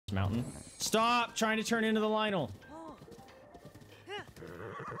mountain. Stop trying to turn into the Lionel.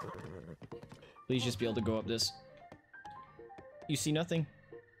 Please just be able to go up this. You see nothing?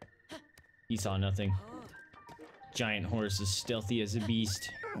 He saw nothing. Giant horse is stealthy as a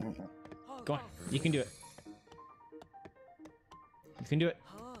beast. Go on, you can do it. You can do it.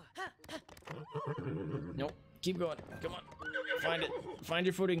 Nope, keep going. Come on, find it. Find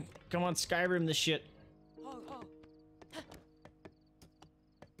your footing. Come on, Skyrim this shit.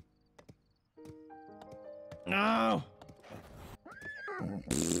 No!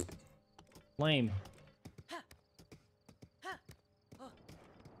 Lame.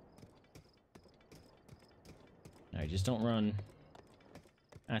 Alright, just don't run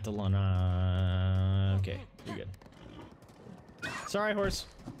at the lawn. Okay, you're good. Sorry, horse.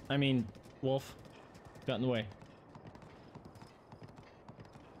 I mean, wolf. Got in the way.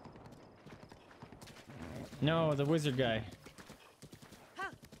 No, the wizard guy.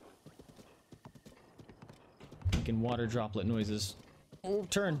 Making water droplet noises. Oh,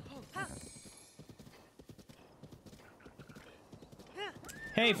 turn.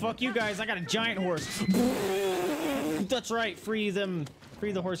 Hey, fuck you guys. I got a giant horse. That's right. Free them.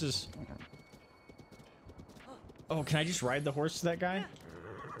 Free the horses. Oh, can I just ride the horse to that guy?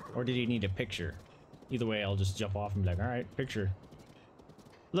 Or did he need a picture? Either way, I'll just jump off and be like, alright, picture.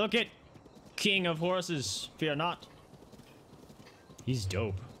 Look it! King of horses. Fear not. He's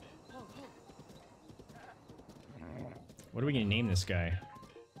dope. What are we gonna name this guy?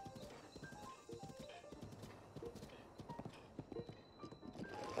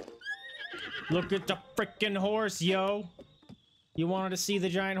 Look at the frickin' horse, yo! You wanted to see the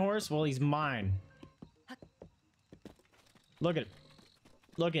giant horse? Well, he's mine. Look at it.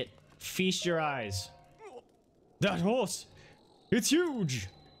 Look at it. Feast your eyes. That horse! It's huge!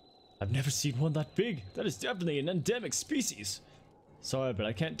 I've never seen one that big. That is definitely an endemic species. Sorry, but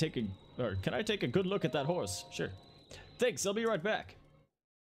I can't take a... Or can I take a good look at that horse? Sure. Thanks, I'll be right back.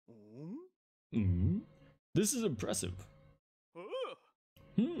 This is impressive.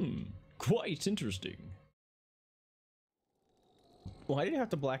 Quite interesting. Why did it have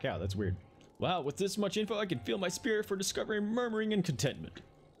to black out? That's weird. Wow, with this much info, I can feel my spirit for discovering murmuring and contentment.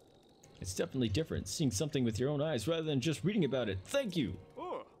 It's definitely different, seeing something with your own eyes rather than just reading about it. Thank you!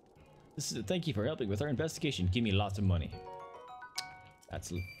 This is a thank you for helping with our investigation. Give me lots of money.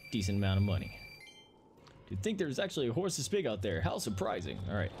 That's a decent amount of money. You'd think there's actually a horse this big out there. How surprising.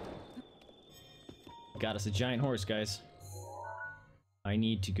 Alright. Got us a giant horse, guys. I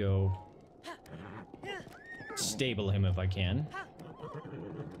need to go stable him if I can.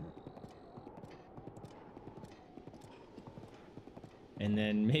 And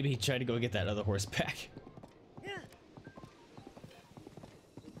then maybe try to go get that other horse back.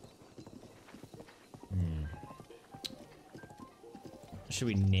 Should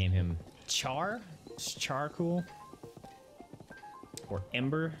we name him Charr? Is Charr cool? Or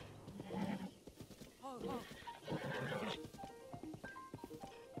Ember?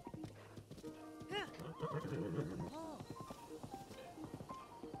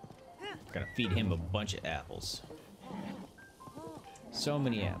 Gotta feed him a bunch of apples. So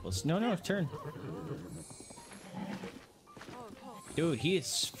many apples. No, no, turn. Dude, he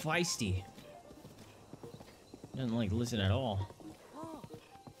is feisty. Doesn't like listen at all.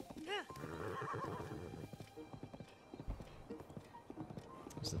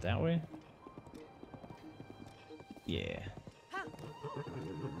 Is it that way? Yeah.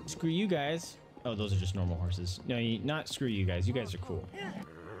 Screw you guys. Oh, those are just normal horses. No, not screw you guys. You guys are cool.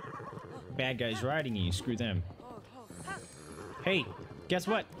 Bad guys riding you. Screw them. Hey, guess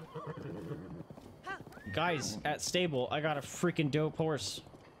what? Guys, at stable, I got a freaking dope horse.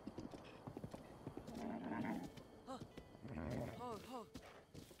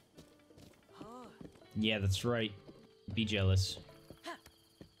 Yeah, that's right. Be jealous.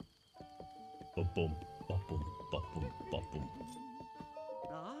 Ba-boom, ba-boom, ba-boom, ba-boom.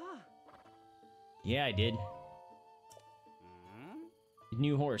 Yeah, I did.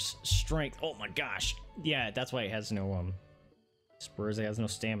 New horse, strength. Oh my gosh. Yeah, that's why it has no spurs. It has no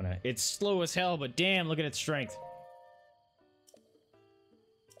stamina. It's slow as hell, but damn, look at its strength.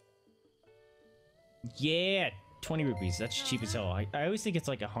 Yeah, 20 rupees. That's cheap as hell. I always think it's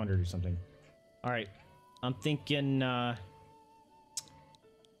like 100 or something. All right, I'm thinking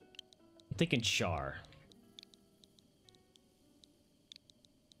Charr.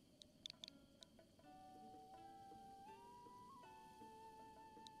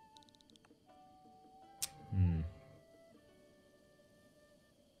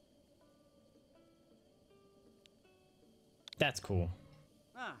 That's cool.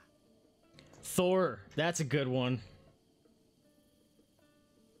 Thor, that's a good one.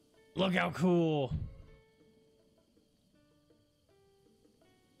 Look how cool.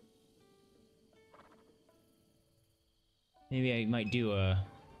 Maybe I might do a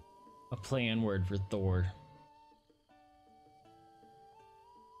play-on word for Thor.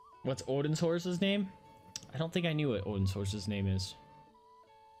 What's Odin's horse's name? I don't think I knew what Odin's horse's name is.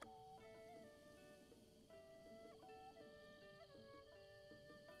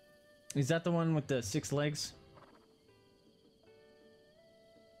 Is that the one with the 6 legs?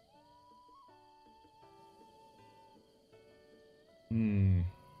 Hmm.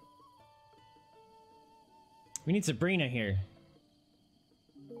 We need Sabrina here.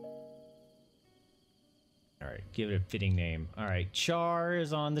 Alright, give it a fitting name. Alright, Charr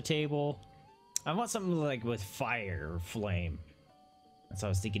is on the table. I want something like with fire or flame. That's what I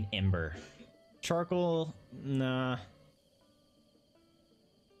was thinking. Ember. Charcoal? Nah.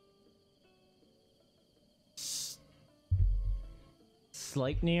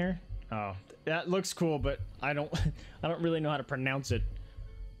 Sleipnir? Oh, that looks cool, but I don't really know how to pronounce it.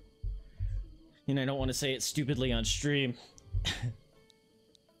 And I don't want to say it stupidly on stream.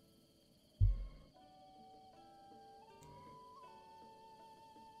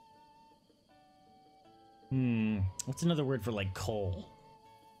 What's another word for like coal?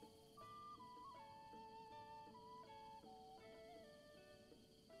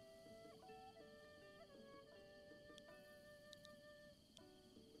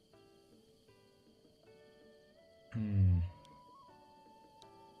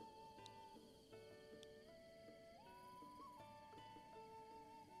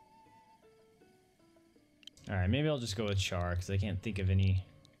 Alright, maybe I'll just go with Charr, because I can't think of any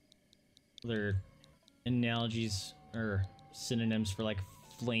other analogies or synonyms for like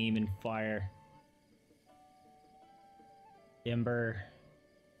flame and fire. Ember.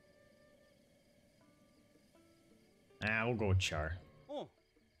 We'll go with Charr. Oh.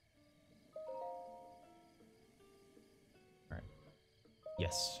 Alright.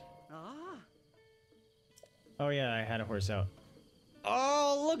 Yes. Ah. Oh yeah, I had a horse out.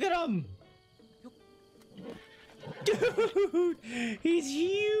 Oh, look at him! Dude! He's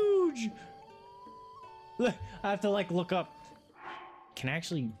huge! Look, I have to like look up. Can I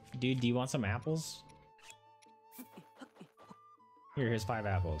actually... Dude, do you want some apples? Here's 5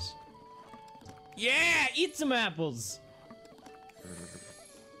 apples. Yeah! Eat some apples!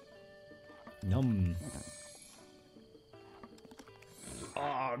 Num.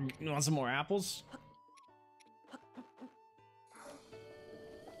 Oh, you want some more apples?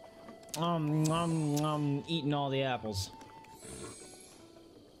 Eating all the apples.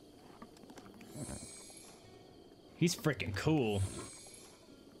 He's freaking cool.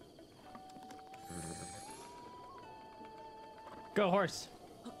 Go, horse.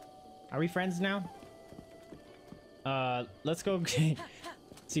 Are we friends now? Let's go see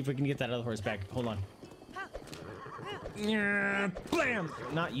if we can get that other horse back. Hold on. Yeah, blam!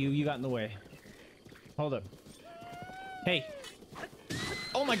 Not you, you got in the way. Hold up. Hey.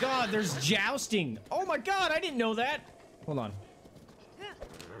 Oh my god, there's jousting! Oh my god, I didn't know that! Hold on.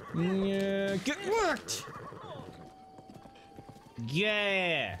 Yeah, get worked!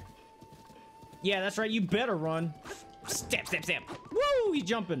 Yeah! Yeah, that's right, you better run. Step, step, step. Woo! He's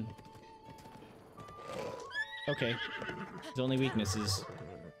jumping. Okay. His only weakness is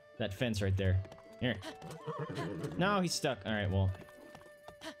that fence right there. Here. No, he's stuck. Alright, well.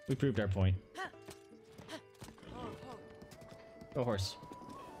 We proved our point. Go, horse.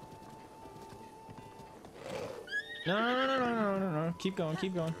 No, no, no, no, no, no, no. Keep going,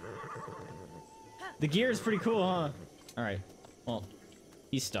 keep going. The gear is pretty cool, huh? Alright. Well,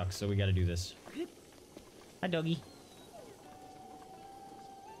 he's stuck, so we gotta do this. Hi, doggy.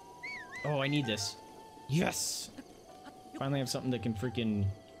 Oh, I need this. Yes! Finally have something that can freaking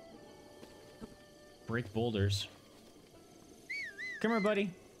break boulders. Come here,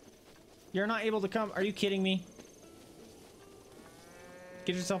 buddy. You're not able to come. Are you kidding me?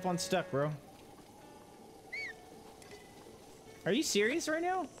 Get yourself unstuck, bro. Are you serious right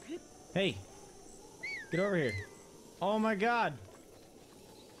now? Hey. Get over here. Oh my god.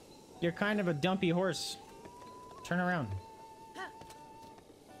 You're kind of a dumpy horse. Turn around.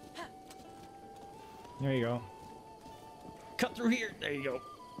 There you go. Cut through here. There you go.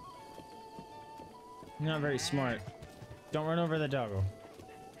 Not very smart. Don't run over the doggo.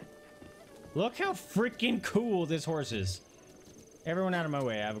 Look how freaking cool this horse is. Everyone out of my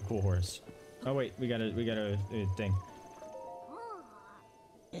way. I have a cool horse. Oh wait, we got a thing.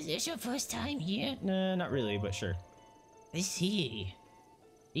 Is this your first time here? Nah, not really, but sure. I see.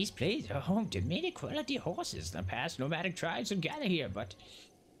 These places are home to many quality horses. The past nomadic tribes would gather here, but...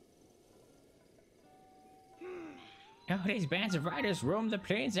 Nowadays, bands of riders roam the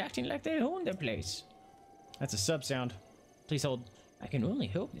plains acting like they own the place. That's a sub sound. Please hold. I can only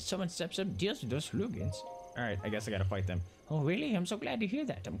hope that someone steps up and deals with those Flugans. Alright, I guess I gotta fight them. Oh, really? I'm so glad to hear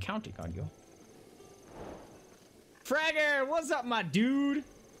that. I'm counting on you. Fragger, what's up, my dude?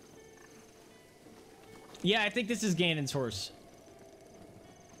 Yeah, I think this is Ganon's horse.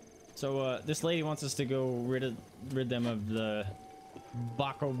 So, this lady wants us to go rid them of the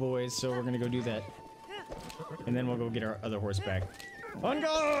botw boys, so we're gonna go do that. And then we'll go get our other horse back. On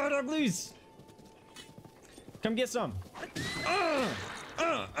guard, uglies! Come get some.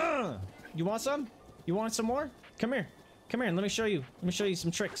 You want some? You want some more? Come here. Come here and let me show you. Let me show you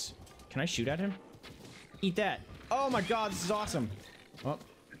some tricks. Can I shoot at him? Eat that. Oh my god, this is awesome. Oh.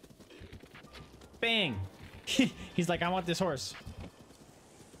 Bang. He's like, I want this horse.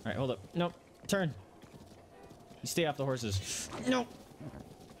 Alright, hold up. Nope. Turn. You stay off the horses. Nope.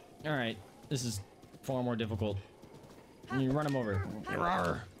 Alright. This is far more difficult. And you run him over.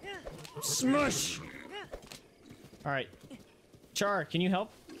 Rawr. Smush! Alright. Charr, can you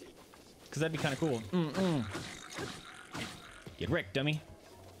help? Because that'd be kind of cool. Get wrecked, dummy.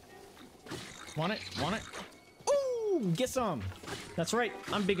 Want it? Want it? Ooh! Get some! That's right.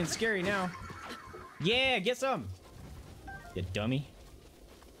 I'm big and scary now. Yeah, get some! You dummy.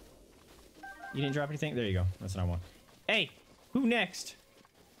 You didn't drop anything? There you go. That's what I want. Hey! Who next?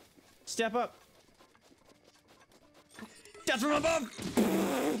 Step up! Death from above!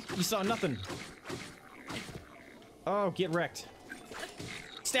 You saw nothing. Oh, get wrecked.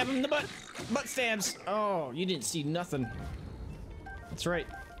 Stab him in the butt! Butt stabs! Oh, you didn't see nothing. That's right.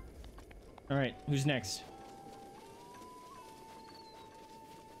 Alright, who's next?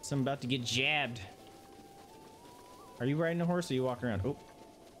 So I'm about to get jabbed. Are you riding a horse or are you walking around? Oh.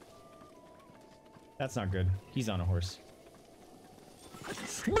 That's not good. He's on a horse.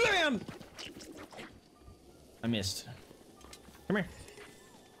 Blam! I missed. Come here.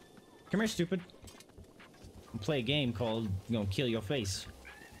 Come here, stupid. We'll play a game called, you know, kill your face.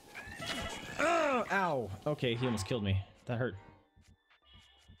 Oh, ow. Okay, he almost killed me. That hurt.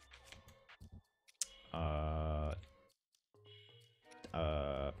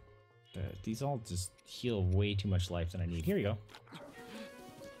 These all just heal way too much life than I need. Here you go.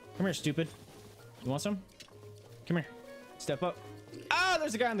 Come here, stupid. You want some? Come here. Step up. Ah,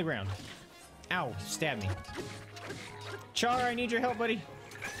 there's a guy on the ground. Ow, stab me. Charr, I need your help, buddy.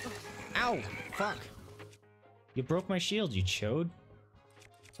 Ow, fuck. You broke my shield, you chode.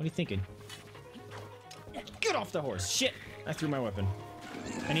 What are you thinking? Get off the horse. Shit, I threw my weapon.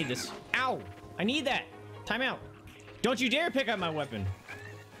 I need this. Ow, I need that. Time out. Don't you dare pick up my weapon.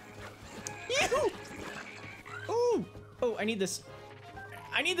 Yahoo! Ooh! Oh, I need this.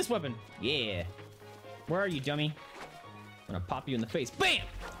 I need this weapon. Yeah. Where are you, dummy? I'm gonna pop you in the face. Bam!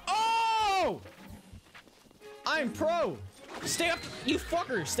 Oh! I'm pro! Stay up, you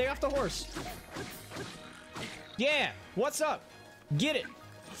fucker! Stay off the horse. Yeah! What's up? Get it!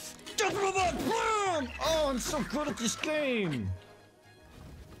 Oh, I'm so good at this game!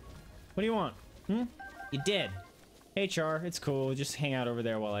 What do you want? Hmm? You're dead. Hey, Charr, it's cool. Just hang out over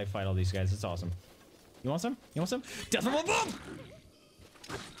there while I fight all these guys. It's awesome. You want some? You want some? Death from above!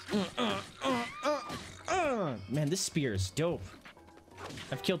 Man, this spear is dope.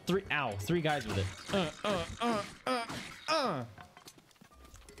 I've killed three guys with it.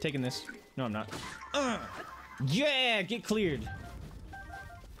 Taking this. No, I'm not. Yeah, get cleared.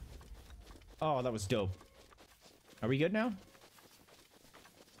 Oh, that was dope. Are we good now?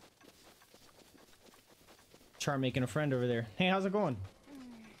 Charr making a friend over there. Hey, how's it going?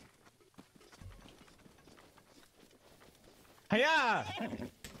 Hiya!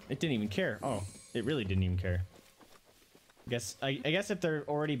 It didn't even care. Oh, it really didn't even care. I guess if they're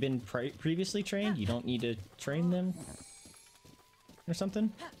already been previously trained, you don't need to train them or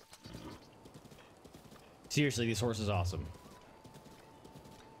something. Seriously, this horse is awesome.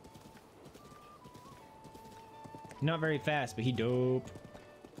 Not very fast, but he dope.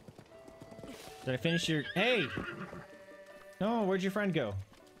 Did I finish your... Hey! No, where'd your friend go?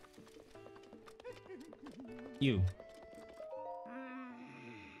 You.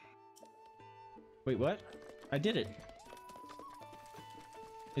 Wait, what? I did it.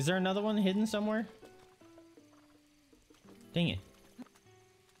 Is there another one hidden somewhere? Dang it.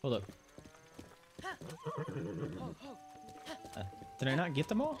 Hold up. Did I not get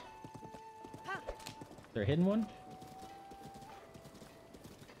them all? Is there a hidden one?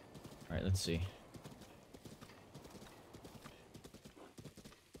 Alright, let's see.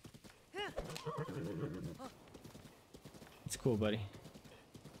 It's cool, buddy.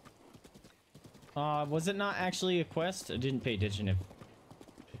 Was it not actually a quest? I didn't pay attention if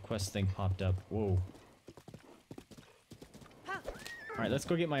the quest thing popped up. Whoa. Alright, let's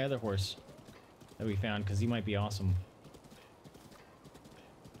go get my other horse that we found, because he might be awesome.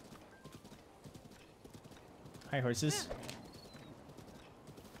 Hi, horses.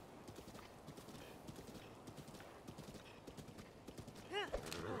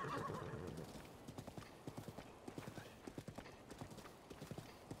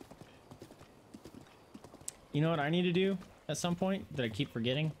 You know what I need to do at some point that I keep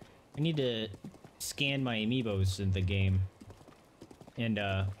forgetting? I need to scan my amiibos in the game. And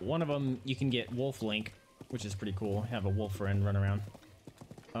one of them you can get Wolf Link, which is pretty cool. Have a wolf friend run around.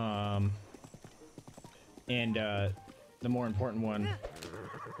 And the more important one,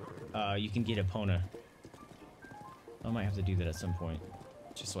 you can get Epona. I might have to do that at some point,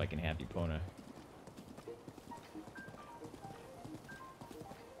 just so I can have Epona.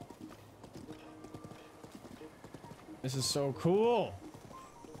 This is so cool.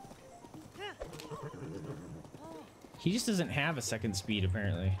 He just doesn't have a second speed,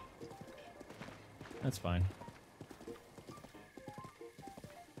 apparently. That's fine.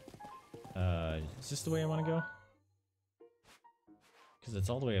 Is this the way I want to go? Because it's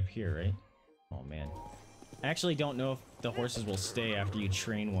all the way up here, right? Oh, man. I actually don't know if the horses will stay after you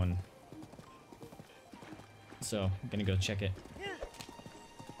train one. So, I'm gonna go check it.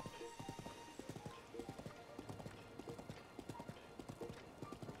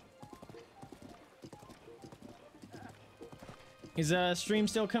 Is stream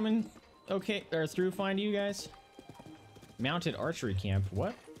still coming okay, or through fine to you guys? Mounted archery camp,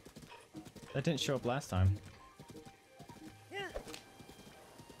 what? That didn't show up last time.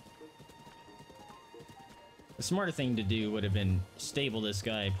 The smarter thing to do would have been stable this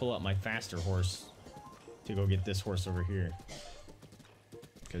guy, pull out my faster horse to go get this horse over here.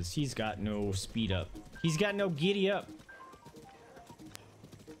 Because he's got no speed up. He's got no giddy up.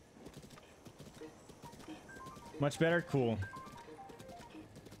 Much better? Cool.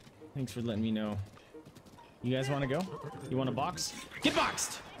 Thanks for letting me know. You guys want to go? You want to box? Get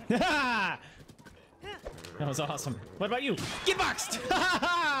boxed! That was awesome. What about you? Get boxed!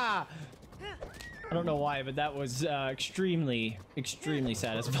 I don't know why, but that was extremely, extremely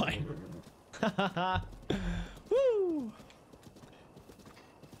satisfying. Woo!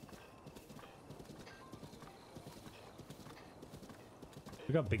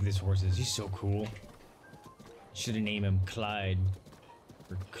 Look how big this horse is. He's so cool. Should have named him Clyde.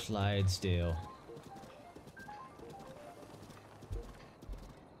 Or Clydesdale.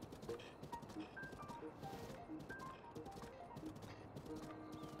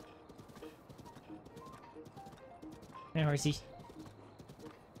 Hey, horsey.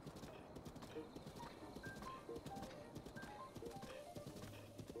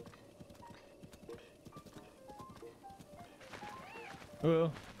 Oh,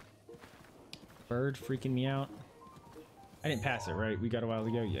 bird freaking me out. I didn't pass it, right? We got a while to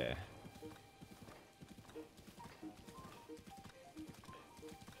go? Yeah.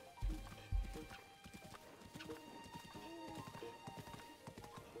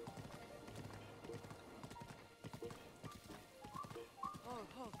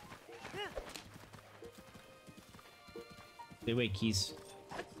 Stay away, Keys.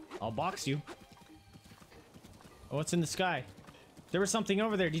 I'll box you. Oh, what's in the sky? There was something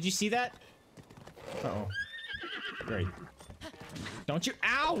over there. Did you see that? Uh-oh. Great. Don't you—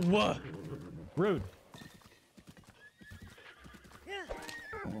 Ow! Rude.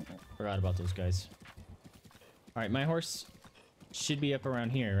 Forgot about those guys. Alright, my horse should be up around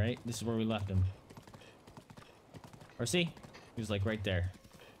here, right? This is where we left him. Or see? He was like right there.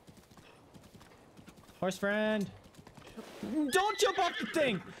 Horse friend! Don't jump off the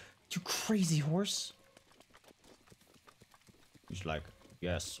thing! You crazy horse. He's like,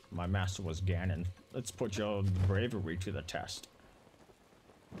 yes, my master was Ganon. Let's put your bravery to the test.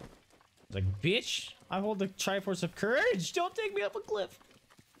 Like, bitch, I hold the Triforce of Courage. Don't take me up a cliff.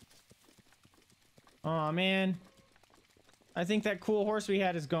 Aw, man. I think that cool horse we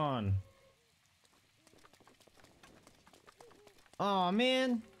had is gone. Aw,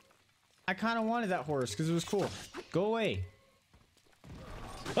 man. I kind of wanted that horse because it was cool. Go away.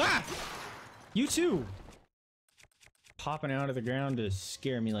 Ah! You too. Popping out of the ground to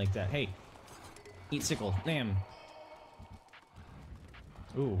scare me like that. Hey. Eat sickle. Damn.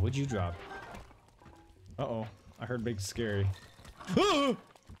 Ooh, what'd you drop? Uh-oh. I heard big scary. Ah!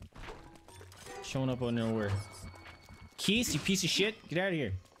 Showing up on nowhere. Keys, you piece of shit. Get out of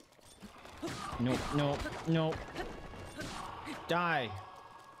here. Nope, nope, nope. Die.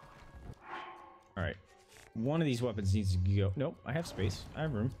 Alright. One of these weapons needs to go. Nope, I have space. I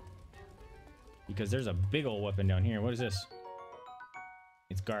have room. Because there's a big old weapon down here. What is this?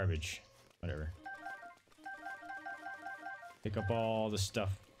 It's garbage. Whatever. Pick up all the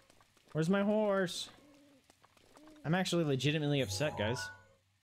stuff. Where's my horse? I'm actually legitimately upset, guys.